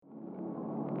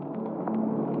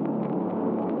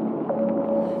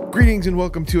Greetings and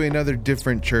welcome to another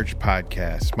Different Church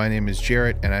podcast. My name is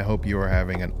Jarrett and I hope you are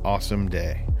having an awesome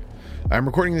day. I'm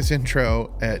recording this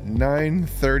intro at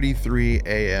 9:33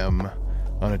 a.m.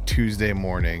 on a Tuesday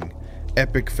morning.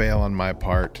 Epic fail on my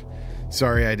part.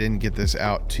 Sorry I didn't get this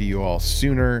out to you all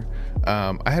sooner.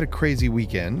 I had a crazy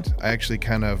weekend. I actually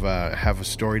kind of have a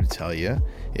story to tell you.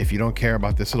 If you don't care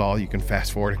about this at all, you can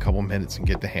fast forward a couple minutes and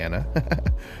get to Hannah.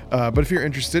 But if you're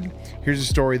interested, here's a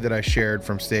story that I shared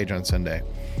from stage on Sunday.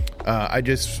 I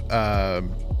just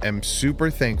am super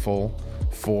thankful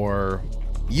for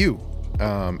you.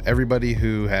 Everybody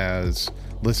who has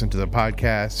listened to the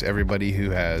podcast, everybody who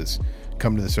has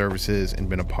come to the services and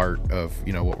been a part of,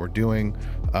 what we're doing.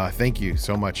 Thank you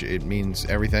so much. It means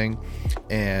everything.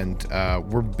 And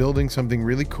we're building something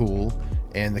really cool.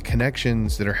 And the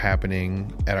connections that are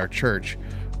happening at our church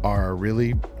are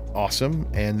really awesome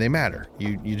and they matter.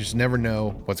 You just never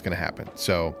know what's going to happen.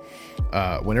 So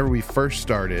whenever we first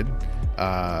started,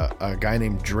 a guy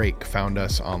named Drake found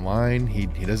us online. He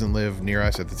doesn't live near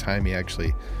us at the time. He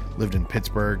actually lived in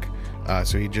Pittsburgh.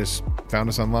 So he just found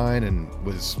us online and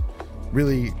was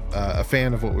really a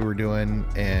fan of what we were doing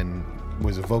and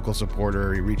was a vocal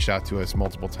supporter. He reached out to us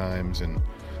multiple times and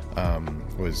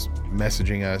was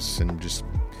messaging us and just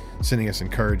sending us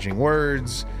encouraging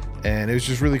words. And it was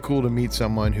just really cool to meet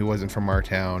someone who wasn't from our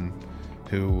town,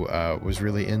 who was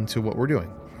really into what we're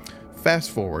doing.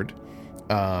 Fast forward,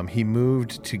 he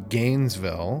moved to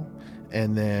Gainesville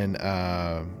and then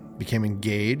became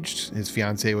engaged. His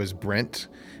fiance was Brent,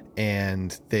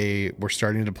 and they were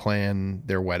starting to plan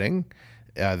their wedding.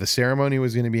 The ceremony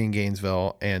was going to be in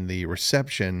Gainesville, and the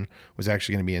reception was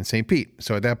actually going to be in St. Pete.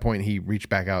 So at that point, he reached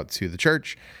back out to the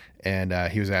church, and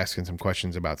he was asking some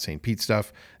questions about St. Pete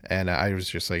stuff. And I was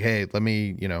just like, hey, let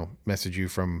me, message you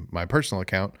from my personal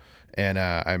account. And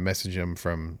I messaged him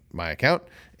from my account,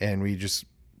 and we just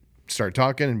started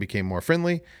talking and became more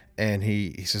friendly. And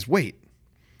he says, wait,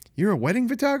 you're a wedding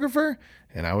photographer?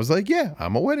 And I was like, yeah,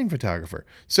 I'm a wedding photographer.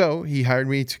 So he hired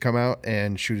me to come out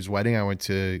and shoot his wedding. I went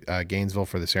to Gainesville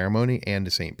for the ceremony and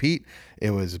to St. Pete.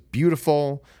 It was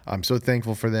beautiful. I'm so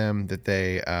thankful for them that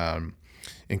they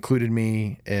included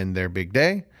me in their big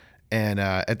day. And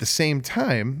at the same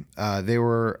time, they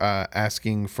were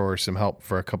asking for some help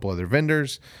for a couple other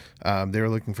vendors. They were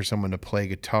looking for someone to play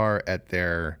guitar at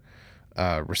their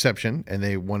reception, and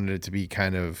they wanted it to be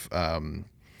kind of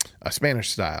a Spanish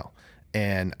style.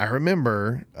 And I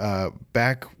remember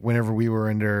back whenever we were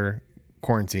under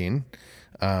quarantine,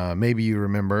 maybe you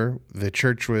remember, the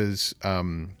church was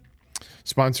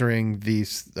sponsoring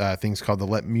these things called the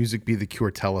Let Music Be the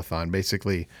Cure Telethon.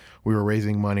 Basically, we were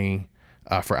raising money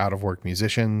for out-of-work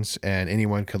musicians, and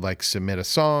anyone could submit a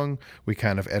song. We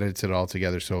kind of edited it all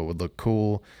together so it would look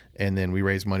cool, and then we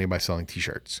raised money by selling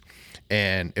t-shirts.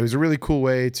 And it was a really cool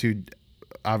way to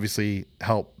obviously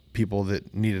help people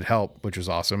that needed help, which was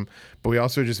awesome. But we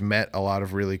also just met a lot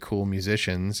of really cool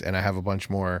musicians, and I have a bunch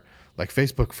more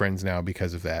Facebook friends now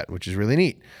because of that, which is really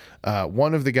neat.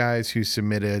 One of the guys who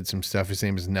submitted some stuff, his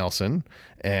name is Nelson,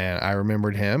 and I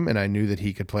remembered him, and I knew that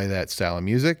he could play that style of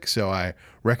music, so I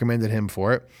recommended him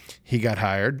for it. He got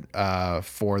hired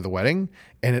for the wedding,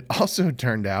 and it also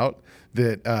turned out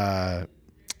that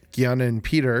Gianna and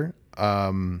Peter,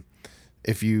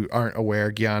 if you aren't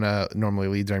aware, Gianna normally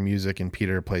leads our music and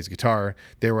Peter plays guitar.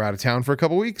 They were out of town for a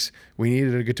couple weeks. We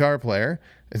needed a guitar player.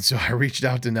 And so I reached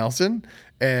out to Nelson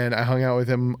and I hung out with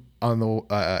him on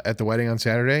the at the wedding on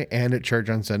Saturday and at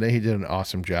church on Sunday. He did an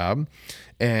awesome job.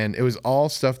 And it was all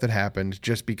stuff that happened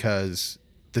just because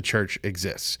the church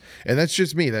exists. And that's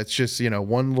just me. That's just,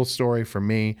 one little story from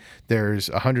me.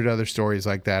 There's 100 other stories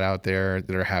like that out there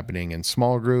that are happening in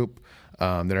small group.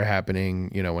 That are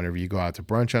happening, whenever you go out to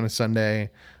brunch on a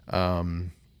Sunday.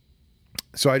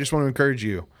 So I just want to encourage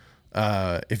you,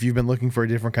 if you've been looking for a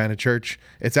different kind of church,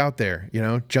 it's out there,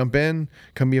 jump in,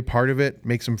 come be a part of it,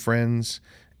 make some friends,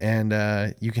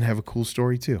 and you can have a cool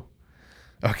story too.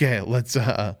 Okay, let's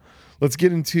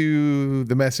get into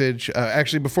the message.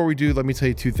 Actually, before we do, let me tell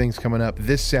you two things coming up.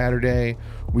 This Saturday,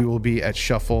 we will be at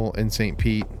Shuffle in St.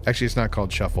 Pete. Actually, it's not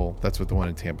called Shuffle. That's what the one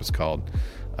in Tampa is called.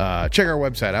 Check our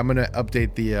website. I'm going to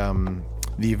update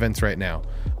the events right now.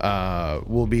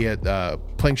 We'll be at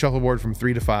playing shuffleboard from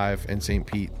 3 to 5 in St.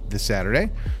 Pete this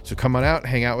Saturday. So come on out,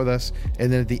 hang out with us.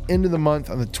 And then at the end of the month,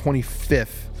 on the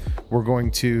 25th, we're going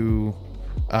to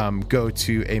go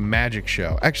to a magic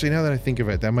show. Actually, now that I think of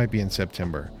it, that might be in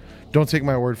September. Don't take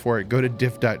my word for it. Go to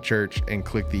diff.church and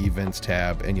click the events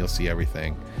tab and you'll see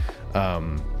everything.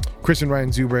 Chris and Ryan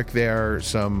Zubrick, they are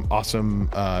some awesome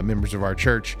members of our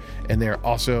church, and they're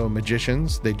also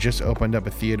magicians. They just opened up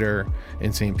a theater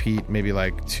in St. Pete maybe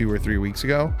 2 or 3 weeks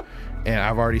ago, and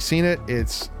I've already seen it.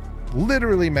 It's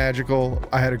literally magical.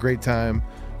 I had a great time.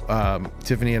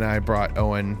 Tiffany and I brought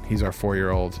Owen. He's our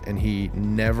 4-year-old, and he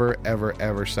never, ever,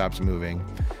 ever stops moving.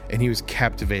 And he was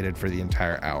captivated for the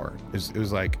entire hour. It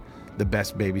was like the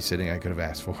best babysitting I could have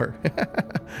asked for.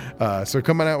 So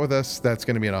come on out with us. That's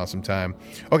going to be an awesome time.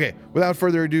 Okay, without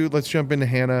further ado, let's jump into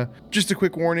Hannah. Just a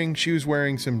quick warning. She was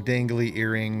wearing some dangly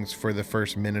earrings for the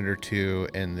first minute or two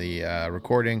in the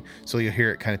recording. So you'll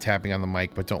hear it kind of tapping on the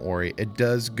mic, but don't worry. It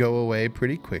does go away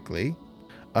pretty quickly.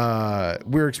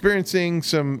 We're experiencing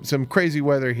some crazy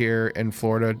weather here in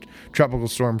Florida. Tropical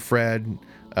storm Fred.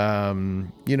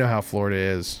 You know how Florida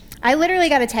is. I literally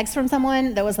got a text from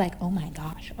someone that was like, oh my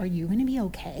gosh, are you going to be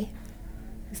okay?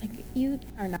 I was like, you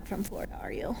are not from Florida,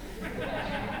 are you?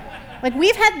 Like,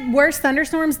 we've had worse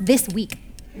thunderstorms this week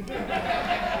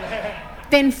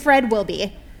than Fred will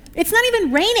be. It's not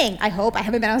even raining, I hope. I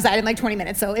haven't been outside in like 20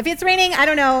 minutes. So if it's raining, I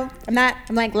don't know.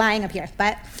 I'm like lying up here.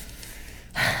 But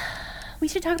we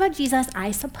should talk about Jesus, I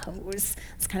suppose.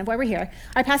 That's kind of why we're here.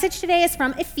 Our passage today is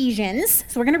from Ephesians.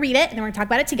 So we're going to read it, and then we're going to talk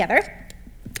about it together.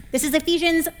 This is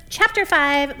Ephesians chapter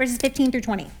 5, verses 15 through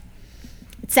 20.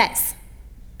 It says,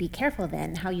 "Be careful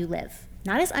then how you live,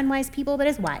 not as unwise people, but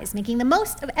as wise, making the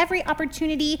most of every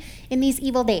opportunity in these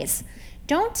evil days.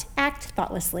 Don't act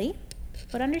thoughtlessly,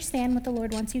 but understand what the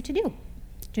Lord wants you to do.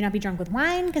 Do not be drunk with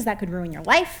wine, because that could ruin your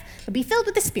life, but be filled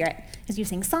with the Spirit, as you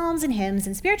sing psalms and hymns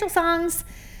and spiritual songs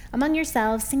among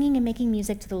yourselves, singing and making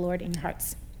music to the Lord in your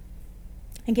hearts.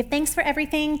 And give thanks for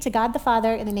everything to God the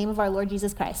Father in the name of our Lord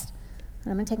Jesus Christ." And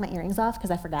I'm going to take my earrings off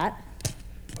because I forgot. I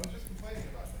was just complaining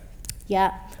about that.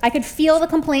 Yeah, I could feel the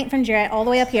complaint from Jarrett all the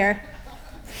way up here.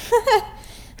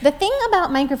 The thing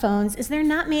about microphones is they're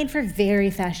not made for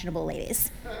very fashionable ladies.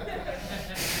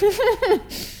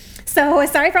 So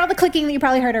sorry for all the clicking that you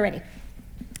probably heard already.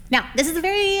 Now, this is a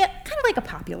very kind of like a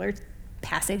popular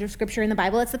passage of scripture in the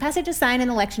Bible. It's the passage assigned in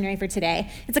the lectionary for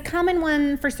today. It's a common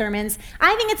one for sermons.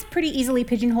 I think it's pretty easily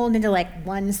pigeonholed into like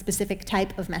one specific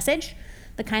type of message,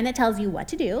 the kind that tells you what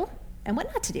to do and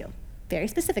what not to do, very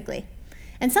specifically.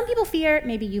 And some people fear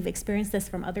maybe you've experienced this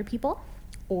from other people,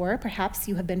 or perhaps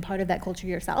you have been part of that culture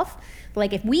yourself.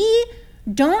 Like, if we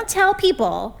don't tell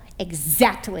people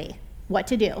exactly what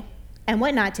to do and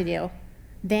what not to do,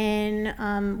 then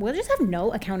we'll just have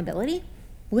no accountability.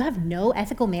 We'll have no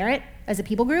ethical merit as a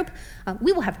people group.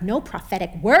 We will have no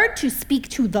prophetic word to speak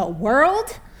to the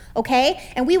world,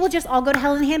 okay? And we will just all go to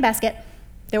hell in a handbasket.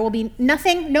 There will be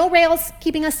nothing, no rails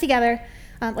keeping us together.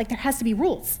 Like, there has to be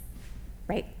rules,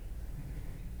 right?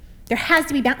 There has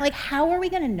to be, like, how are we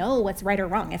going to know what's right or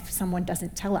wrong if someone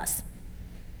doesn't tell us?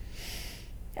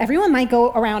 Everyone might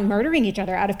go around murdering each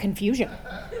other out of confusion.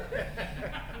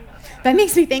 That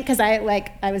makes me think, because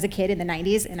I was a kid in the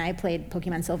 90s and I played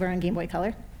Pokemon Silver on Game Boy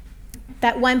Color.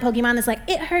 That one Pokemon is like,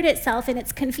 it hurt itself in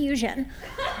its confusion.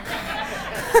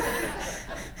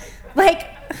 Like,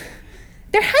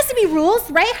 there has to be rules,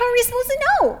 right? How are we supposed to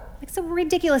know? It's a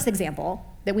ridiculous example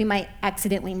that we might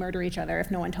accidentally murder each other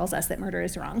if no one tells us that murder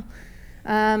is wrong.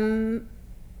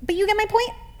 But you get my point,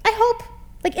 I hope.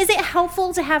 Like, is it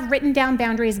helpful to have written down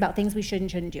boundaries about things we should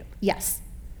and shouldn't do? Yes.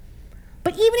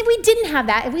 But even if we didn't have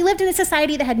that, if we lived in a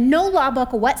society that had no law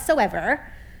book whatsoever,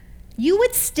 you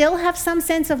would still have some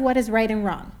sense of what is right and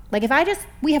wrong. Like, if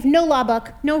we have no law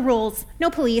book, no rules, no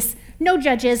police, no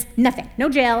judges, nothing, no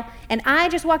jail, and I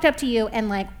just walked up to you and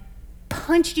like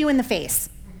punched you in the face,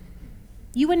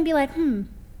 you wouldn't be like,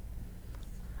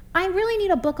 I really need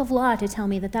a book of law to tell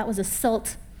me that was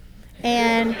assault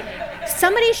and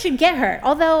somebody should get her.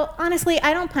 Although, honestly,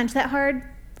 I don't punch that hard.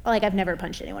 Like, I've never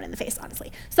punched anyone in the face,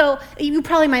 honestly. So you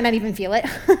probably might not even feel it.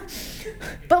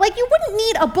 But like, you wouldn't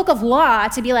need a book of law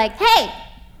to be like, hey,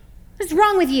 what's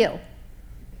wrong with you?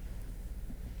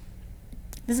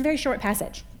 This is a very short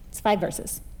passage. It's 5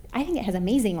 verses. I think it has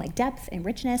amazing like depth and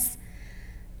richness.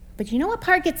 But you know what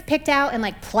part gets picked out and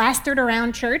like plastered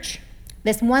around church?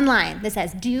 This one line that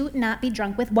says, do not be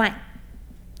drunk with wine,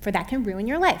 for that can ruin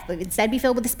your life, but instead be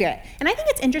filled with the Spirit. And I think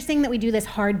it's interesting that we do this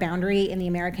hard boundary in the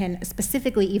American,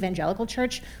 specifically evangelical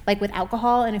church, like with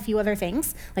alcohol and a few other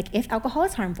things. Like, if alcohol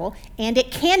is harmful, and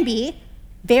it can be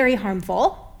very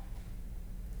harmful,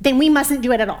 then we mustn't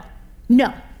do it at all.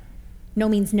 No. No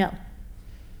means no.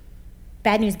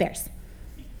 Bad news bears.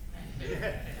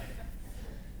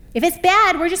 If it's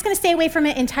bad, we're just going to stay away from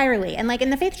it entirely. And like in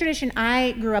the faith tradition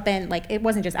I grew up in, like it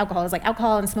wasn't just alcohol. It was like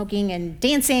alcohol and smoking and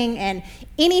dancing and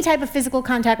any type of physical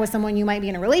contact with someone you might be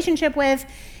in a relationship with.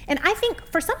 And I think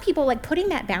for some people, like putting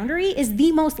that boundary is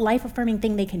the most life-affirming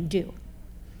thing they can do.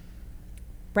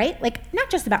 Right? Like, not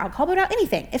just about alcohol, but about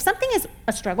anything. If something is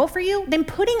a struggle for you, then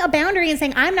putting a boundary and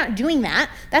saying, I'm not doing that,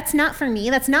 that's not for me,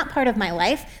 that's not part of my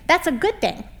life, that's a good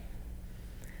thing.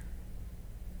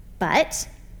 But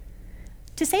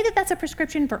to say that that's a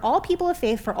prescription for all people of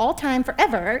faith for all time,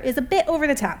 forever, is a bit over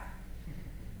the top.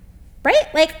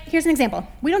 Right? Like, here's an example.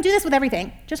 We don't do this with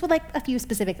everything, just with like a few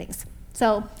specific things.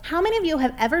 So, how many of you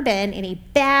have ever been in a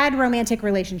bad romantic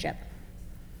relationship?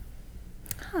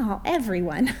 Oh,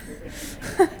 everyone.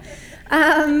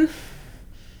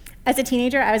 As a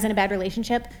teenager, I was in a bad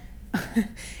relationship,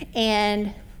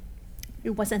 and it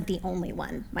wasn't the only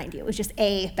one, mind you. It was just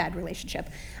a bad relationship.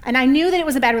 And I knew that it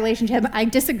was a bad relationship. I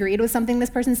disagreed with something this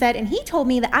person said, and he told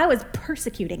me that I was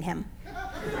persecuting him.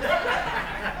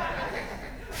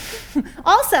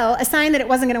 Also, a sign that it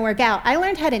wasn't going to work out, I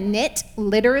learned how to knit.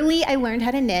 Literally, I learned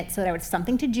how to knit so that I would have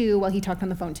something to do while he talked on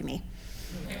the phone to me.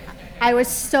 I was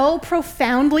so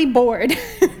profoundly bored.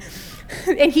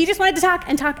 And he just wanted to talk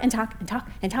and talk and talk and talk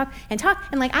and talk and talk.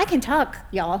 And like, I can talk,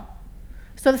 y'all.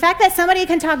 So the fact that somebody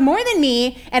can talk more than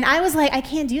me, and I was like, I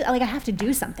can't do, like, I have to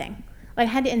do something. Like,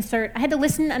 I had to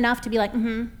listen enough to be like,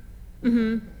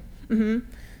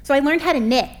 So I learned how to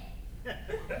knit.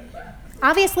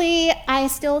 Obviously, I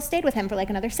still stayed with him for like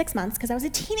another 6 months because I was a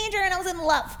teenager and I was in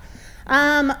love.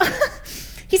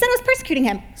 He said I was persecuting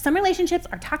him. Some relationships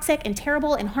are toxic and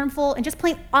terrible and harmful and just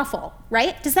plain awful,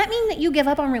 right? Does that mean that you give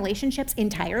up on relationships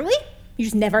entirely? You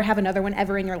just never have another one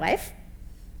ever in your life?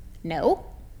 No.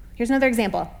 Here's another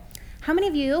example. How many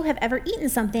of you have ever eaten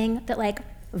something that like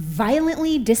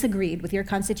violently disagreed with your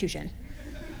constitution?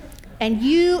 And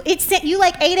you ate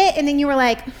it and then you were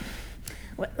like,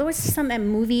 what was some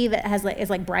movie that is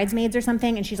like Bridesmaids or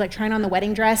something, and she's like trying on the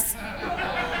wedding dress?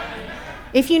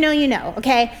 If you know, you know,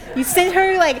 okay? You send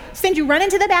you run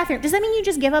into the bathroom. Does that mean you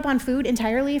just give up on food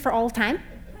entirely for all time?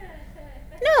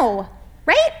 No,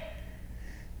 right?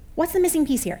 What's the missing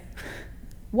piece here?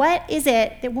 What is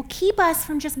it that will keep us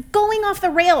from just going off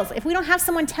the rails if we don't have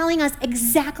someone telling us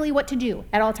exactly what to do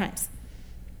at all times?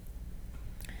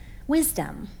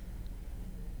 Wisdom.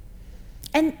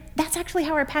 And that's actually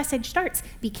how our passage starts.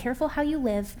 Be careful how you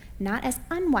live, not as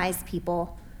unwise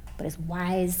people, but as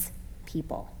wise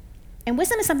people. And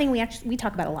wisdom is something we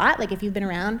talk about a lot. Like if you've been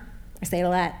around, I say it a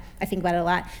lot, I think about it a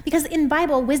lot. Because in the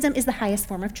Bible, wisdom is the highest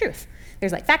form of truth.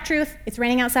 There's like fact truth, it's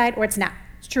raining outside, or it's not.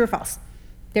 It's true or false.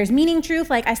 There's meaning truth,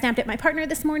 like I snapped at my partner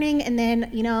this morning, and then,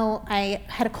 I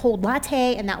had a cold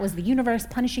latte, and that was the universe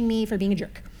punishing me for being a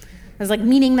jerk. It was like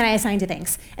meaning that I assigned to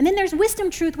things. And then there's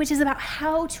wisdom truth, which is about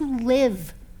how to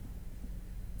live,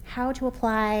 how to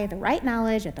apply the right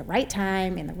knowledge at the right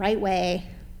time, in the right way,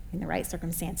 in the right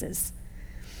circumstances.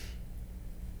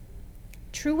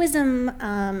 True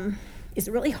wisdom is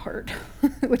really hard,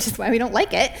 which is why we don't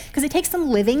like it, because it takes some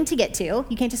living to get to.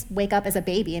 You can't just wake up as a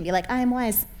baby and be like, I am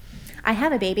wise. I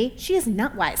have a baby. She is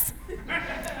not wise.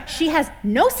 She has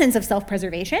no sense of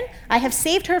self-preservation. I have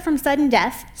saved her from certain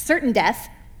death,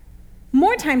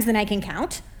 more times than I can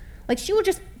count. Like, she will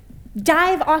just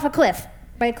dive off a cliff.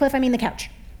 By a cliff, I mean the couch.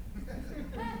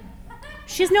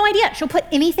 She has no idea. She'll put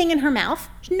anything in her mouth.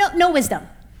 No wisdom.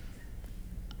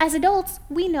 As adults,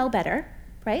 we know better,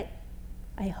 right?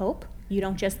 I hope. You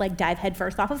don't just dive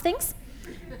headfirst off of things.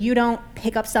 You don't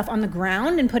pick up stuff on the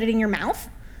ground and put it in your mouth.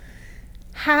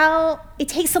 How it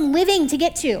takes some living to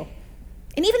get to.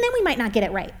 And even then we might not get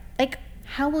it right.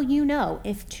 How will you know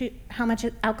how much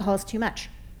alcohol is too much?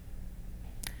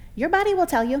 Your body will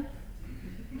tell you.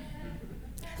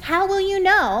 How will you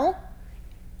know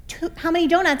how many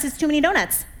donuts is too many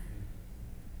donuts?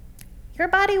 Your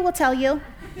body will tell you.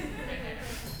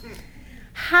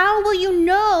 How will you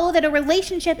know that a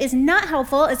relationship is not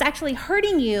helpful, is actually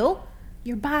hurting you?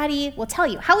 Your body will tell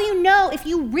you. How will you know if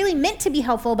you really meant to be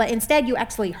helpful, but instead you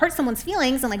actually hurt someone's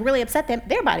feelings and really upset them?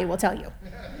 Their body will tell you.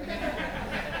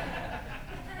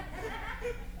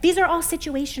 These are all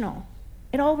situational.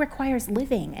 It all requires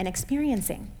living and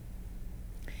experiencing.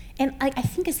 And I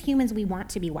think as humans, we want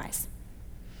to be wise.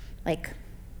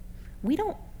 We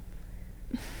don't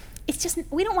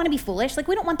want to be foolish.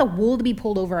 We don't want the wool to be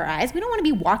pulled over our eyes. We don't want to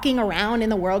be walking around in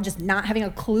the world just not having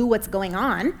a clue what's going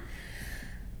on.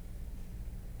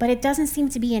 But it doesn't seem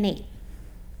to be innate.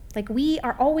 We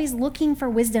are always looking for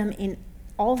wisdom in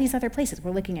all these other places.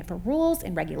 We're looking for rules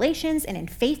and regulations and in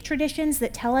faith traditions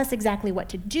that tell us exactly what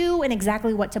to do and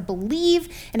exactly what to believe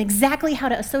and exactly how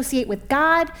to associate with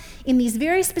God in these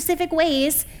very specific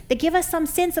ways that give us some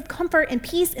sense of comfort and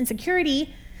peace and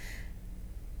security.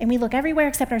 And we look everywhere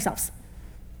except ourselves.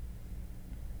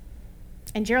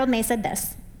 And Gerald May said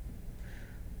this.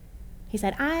 He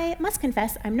said, I must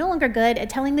confess I'm no longer good at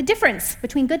telling the difference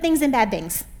between good things and bad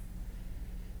things.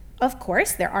 Of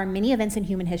course, there are many events in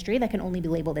human history that can only be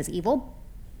labeled as evil,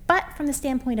 but from the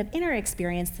standpoint of inner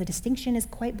experience, the distinction is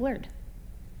quite blurred.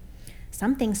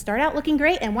 Some things start out looking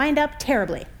great and wind up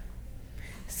terribly.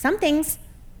 Some things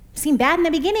seem bad in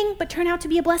the beginning, but turn out to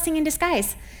be a blessing in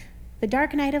disguise. The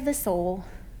dark night of the soul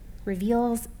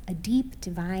reveals a deep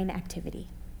divine activity,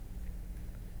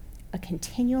 a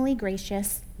continually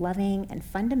gracious, loving, and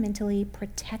fundamentally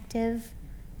protective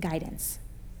guidance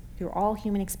through all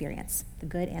human experience, the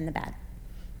good and the bad.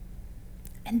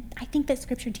 And I think that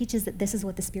Scripture teaches that this is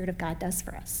what the Spirit of God does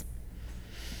for us.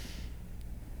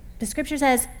 The Scripture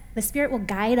says the Spirit will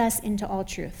guide us into all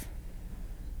truth.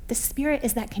 The Spirit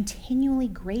is that continually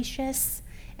gracious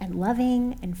and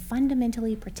loving and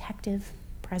fundamentally protective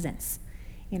presence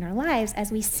in our lives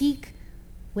as we seek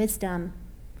wisdom.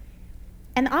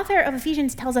 And the author of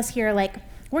Ephesians tells us here,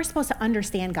 we're supposed to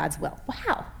understand God's will. Well,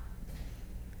 how?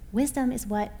 Wisdom is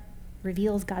what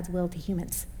reveals God's will to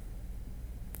humans.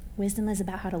 Wisdom is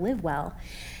about how to live well.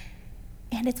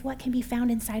 And it's what can be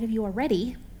found inside of you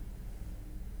already.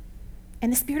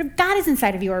 And the Spirit of God is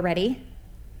inside of you already.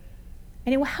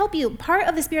 And it will help you. Part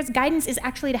of the Spirit's guidance is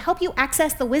actually to help you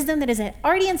access the wisdom that is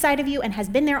already inside of you and has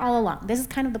been there all along. This is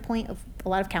kind of the point of a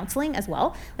lot of counseling as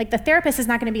well. The therapist is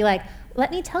not going to be like,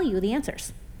 let me tell you the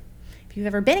answers. If you've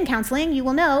ever been in counseling, you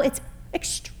will know it's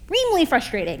extremely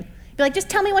frustrating. Be like, just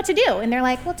tell me what to do. And they're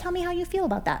like, well, tell me how you feel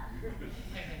about that.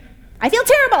 I feel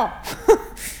terrible.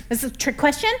 This is a trick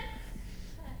question?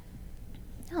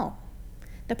 No.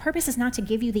 The purpose is not to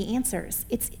give you the answers.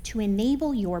 It's to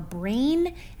enable your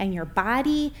brain and your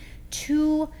body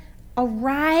to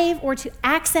arrive or to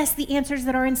access the answers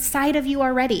that are inside of you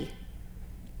already.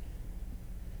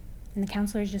 And the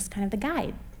counselor is just kind of the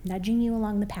guide, nudging you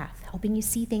along the path, helping you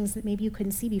see things that maybe you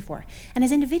couldn't see before. And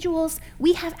as individuals,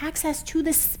 we have access to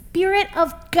the Spirit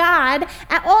of God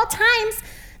at all times,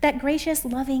 that gracious,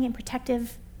 loving, and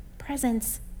protective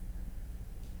presence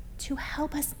to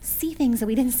help us see things that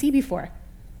we didn't see before.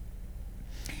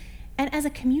 And as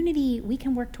a community, we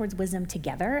can work towards wisdom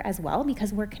together as well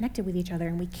because we're connected with each other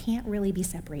and we can't really be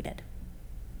separated.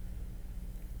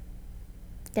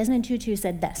 Desmond Tutu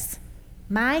said this,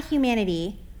 "My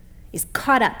humanity is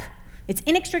caught up. It's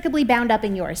inextricably bound up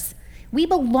in yours. We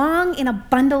belong in a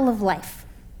bundle of life.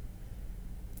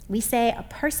 We say a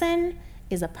person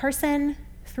is a person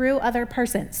through other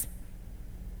persons.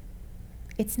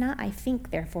 It's not I think,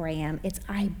 therefore I am. It's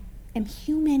I am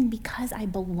human because I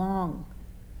belong.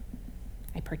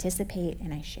 I participate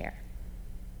and I share."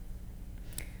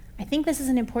 I think this is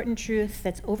an important truth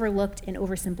that's overlooked and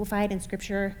oversimplified in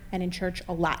Scripture and in church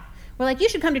a lot. We're like, you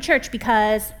should come to church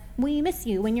because we miss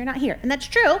you when you're not here. And that's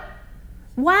true.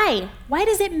 Why? Why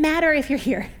does it matter if you're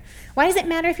here? Why does it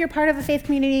matter if you're part of a faith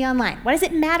community online? Why does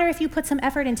it matter if you put some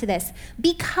effort into this?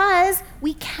 Because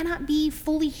we cannot be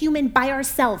fully human by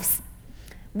ourselves.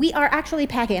 We are actually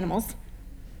pack animals.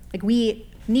 We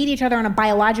need each other on a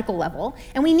biological level,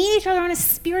 and we need each other on a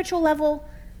spiritual level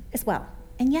as well.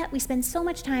 And yet we spend so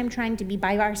much time trying to be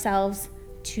by ourselves,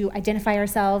 to identify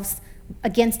ourselves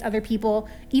against other people.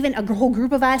 Even a whole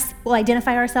group of us will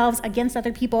identify ourselves against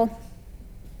other people.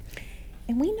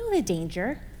 And we know the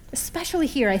danger, especially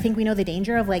here. I think we know the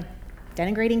danger of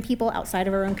denigrating people outside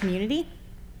of our own community.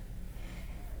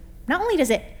 Not only does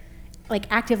it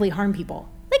actively harm people,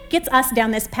 gets us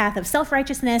down this path of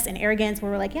self-righteousness and arrogance where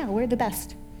we're like, yeah, we're the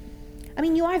best. I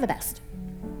mean, you are the best.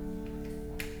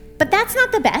 But that's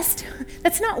not the best.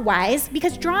 That's not wise,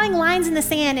 because drawing lines in the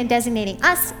sand and designating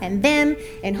us and them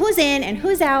and who's in and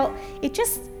who's out, it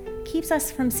just keeps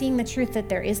us from seeing the truth that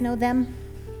there is no them.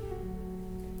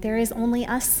 There is only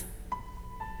us.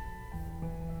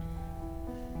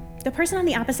 The person on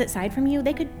the opposite side from you,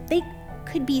 they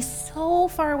could be so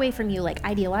far away from you,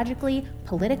 ideologically,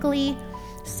 politically,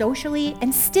 socially,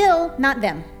 and still not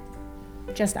them,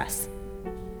 just us.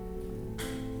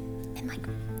 And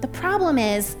the problem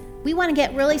is we want to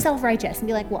get really self-righteous and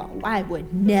be like, well, I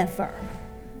would never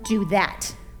do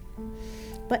that.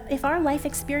 But if our life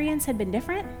experience had been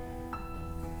different,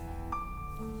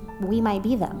 we might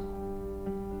be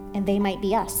them and they might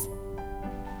be us,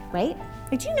 right?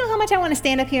 Do you know how much I want to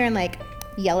stand up here and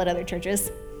yell at other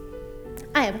churches?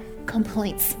 I have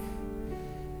complaints.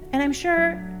 And I'm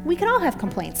sure we could all have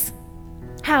complaints.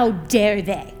 How dare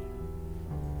they?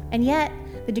 And yet,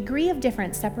 the degree of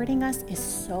difference separating us is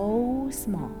so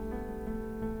small.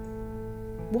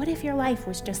 What if your life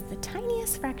was just the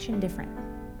tiniest fraction different?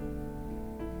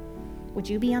 Would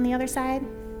you be on the other side,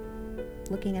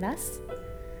 looking at us?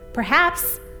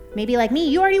 Perhaps, maybe like me,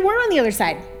 you already were on the other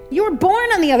side. You were born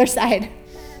on the other side.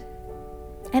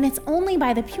 And it's only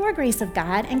by the pure grace of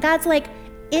God and God's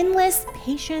endless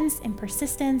patience and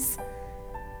persistence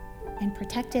and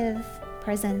protective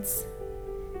presence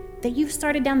that you've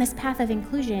started down this path of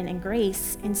inclusion and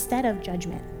grace instead of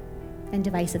judgment and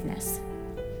divisiveness.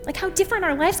 How different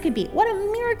our lives could be. What a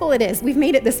miracle it is we've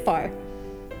made it this far.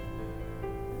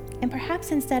 And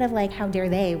perhaps instead of like, how dare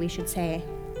they, we should say,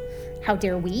 how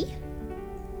dare we?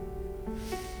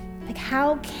 Like,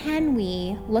 how can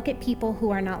we look at people who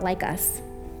are not like us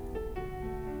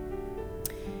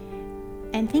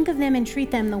and think of them and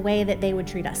treat them the way that they would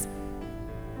treat us?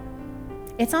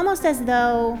 It's almost as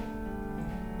though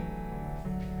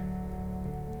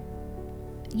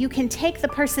you can take the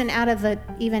person out of the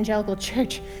evangelical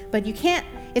church, but you can't,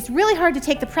 it's really hard to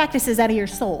take the practices out of your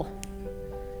soul.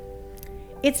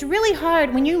 It's really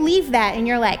hard when you leave that and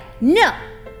you're like, no,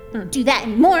 I don't do that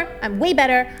anymore. I'm way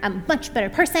better. I'm a much better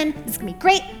person. This is gonna be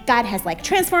great. God has like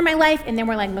transformed my life. And then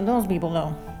we're like, but those people,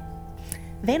 no.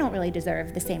 They don't really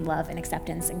deserve the same love and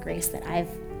acceptance and grace that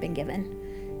I've been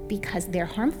given because they're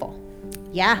harmful.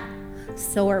 Yeah,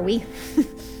 so are we.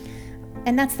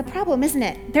 And that's the problem, isn't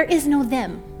it? There is no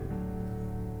them.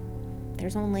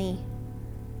 There's only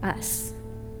us.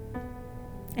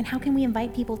 And how can we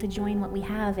invite people to join what we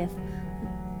have if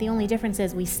the only difference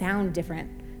is we sound different,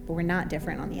 but we're not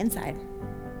different on the inside?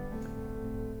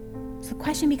 So the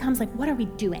question becomes like, what are we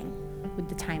doing with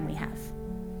the time we have?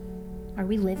 Are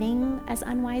we living as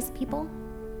unwise people?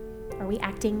 Are we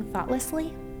acting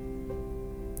thoughtlessly?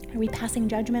 Are we passing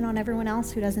judgment on everyone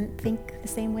else who doesn't think the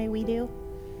same way we do?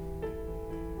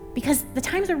 Because the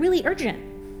times are really urgent.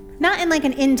 Not in like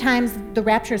an end times, the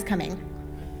rapture's coming.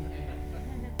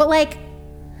 But like,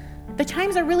 the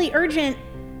times are really urgent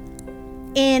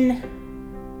in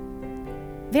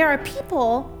there are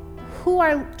people who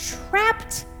are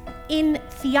trapped in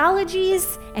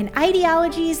theologies and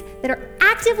ideologies that are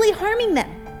actively harming them.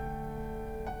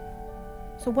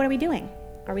 So what are we doing?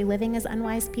 Are we living as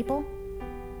unwise people?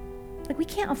 Like, we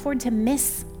can't afford to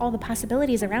miss all the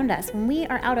possibilities around us. When we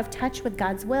are out of touch with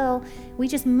God's will, we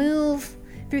just move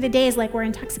through the days like we're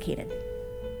intoxicated,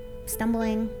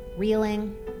 stumbling,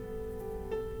 reeling,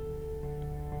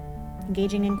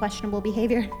 engaging in questionable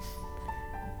behavior.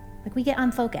 Like, we get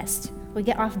unfocused, we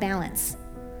get off balance,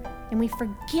 and we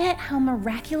forget how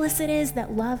miraculous it is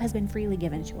that love has been freely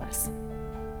given to us,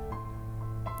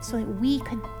 so that we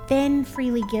could then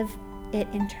freely give it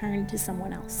in turn to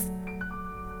someone else.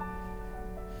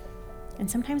 And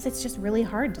sometimes it's just really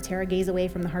hard to tear our gaze away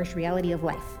from the harsh reality of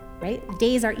life, right?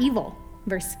 Days are evil,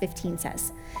 verse 15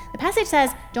 says. The passage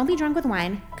says, don't be drunk with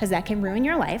wine, because that can ruin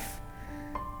your life.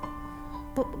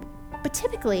 But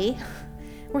typically,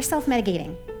 we're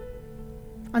self-medicating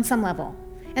on some level.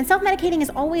 And self-medicating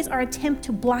is always our attempt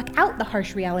to block out the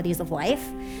harsh realities of life.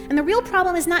 And the real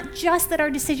problem is not just that our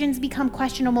decisions become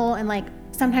questionable and like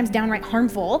sometimes downright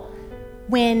harmful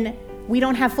when we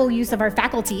don't have full use of our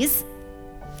faculties.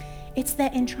 It's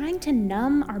that in trying to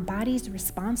numb our body's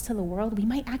response to the world, we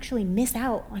might actually miss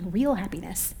out on real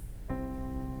happiness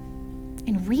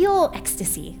and real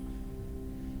ecstasy.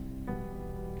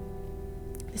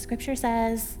 The scripture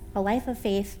says a life of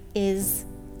faith is,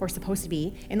 or supposed to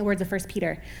be, in the words of 1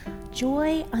 Peter,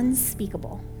 joy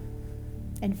unspeakable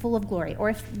and full of glory. Or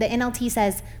if the NLT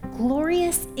says,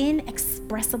 glorious,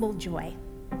 inexpressible joy.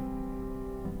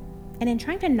 And in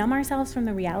trying to numb ourselves from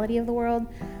the reality of the world,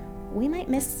 we might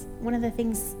miss one of the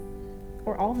things,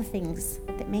 or all the things,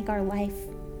 that make our life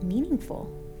meaningful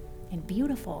and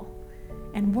beautiful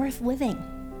and worth living.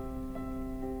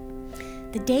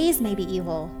 The days may be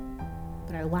evil,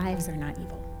 but our lives are not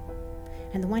evil.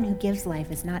 And the one who gives life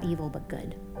is not evil, but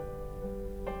good.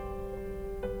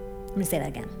 I'm going to say that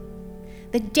again.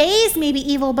 The days may be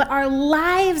evil, but our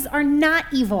lives are not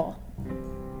evil.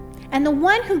 And the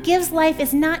one who gives life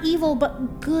is not evil,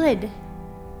 but good.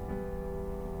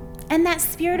 And that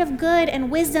spirit of good and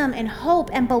wisdom and hope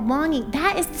and belonging,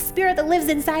 that is the spirit that lives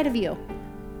inside of you.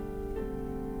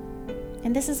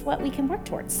 And this is what we can work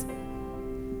towards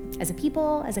as a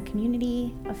people, as a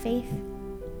community of faith,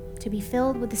 to be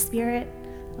filled with the spirit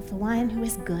of the one who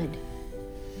is good.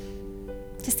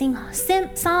 To sing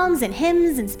songs and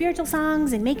hymns and spiritual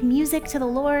songs and make music to the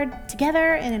Lord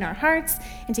together and in our hearts,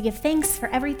 and to give thanks for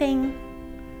everything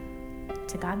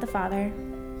to God the Father,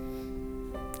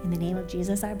 in the name of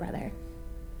Jesus our brother,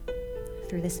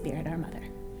 through the Spirit our mother.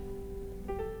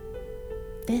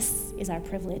 This is our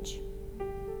privilege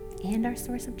and our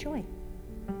source of joy.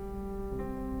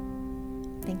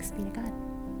 Thanks be to God.